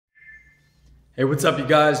Hey, what's up you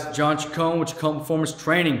guys? John Chacon with Chacon Performance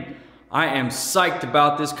Training. I am psyched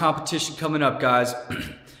about this competition coming up, guys.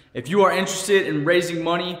 If you are interested in raising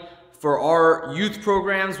money for our youth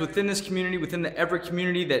programs within this community, within the Everett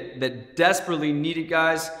community that desperately need it,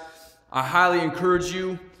 guys, I highly encourage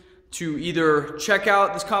you to either check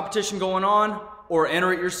out this competition going on or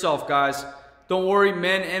enter it yourself, guys. Don't worry,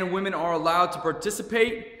 men and women are allowed to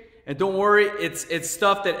participate. And don't worry, it's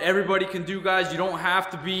stuff that everybody can do, guys. You don't have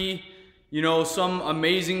to be, you know, some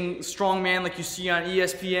amazing strongman like you see on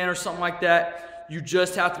ESPN or something like that. You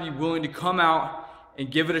just have to be willing to come out and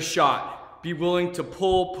give it a shot. Be willing to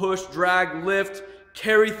pull, push, drag, lift,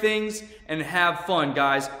 carry things, and have fun,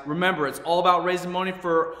 guys. Remember, it's all about raising money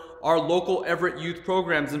for our local Everett youth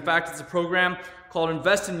programs. In fact, it's a program called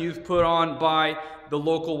Invest in Youth put on by the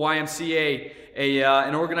local YMCA,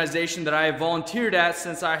 an organization that I have volunteered at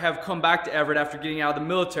since I have come back to Everett after getting out of the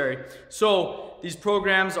military. So these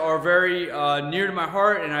programs are very near to my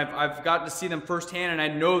heart, and I've gotten to see them firsthand, and I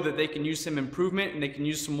know that they can use some improvement and they can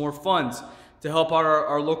use some more funds to help out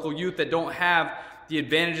our local youth that don't have the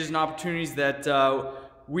advantages and opportunities that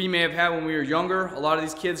we may have had when we were younger. A lot of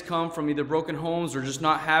these kids come from either broken homes or just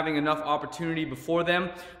not having enough opportunity before them,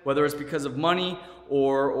 whether it's because of money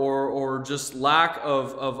or just lack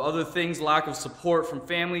of other things, lack of support from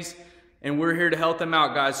families, and we're here to help them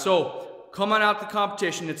out, guys. So come on out to the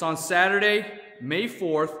competition. It's on Saturday, May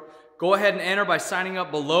 4th. Go ahead and enter by signing up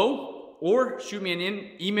below, or shoot me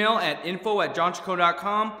an email at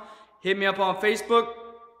info@johnchacon.com. Hit me up on Facebook.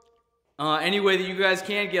 Any way that you guys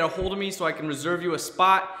can, get a hold of me so I can reserve you a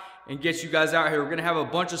spot and get you guys out here. We're gonna have a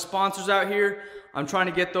bunch of sponsors out here. I'm trying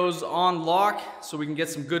to get those on lock so we can get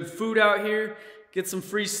some good food out here, get some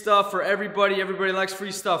free stuff for everybody. Everybody likes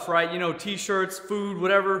free stuff, right? You know, t-shirts, food,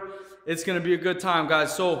 whatever. It's gonna be a good time,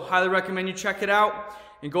 guys. So highly recommend you check it out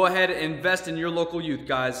and go ahead and invest in your local youth,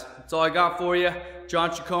 guys. That's all I got for you.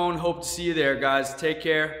 John Chacon, hope to see you there, guys. Take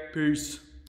care. Peace.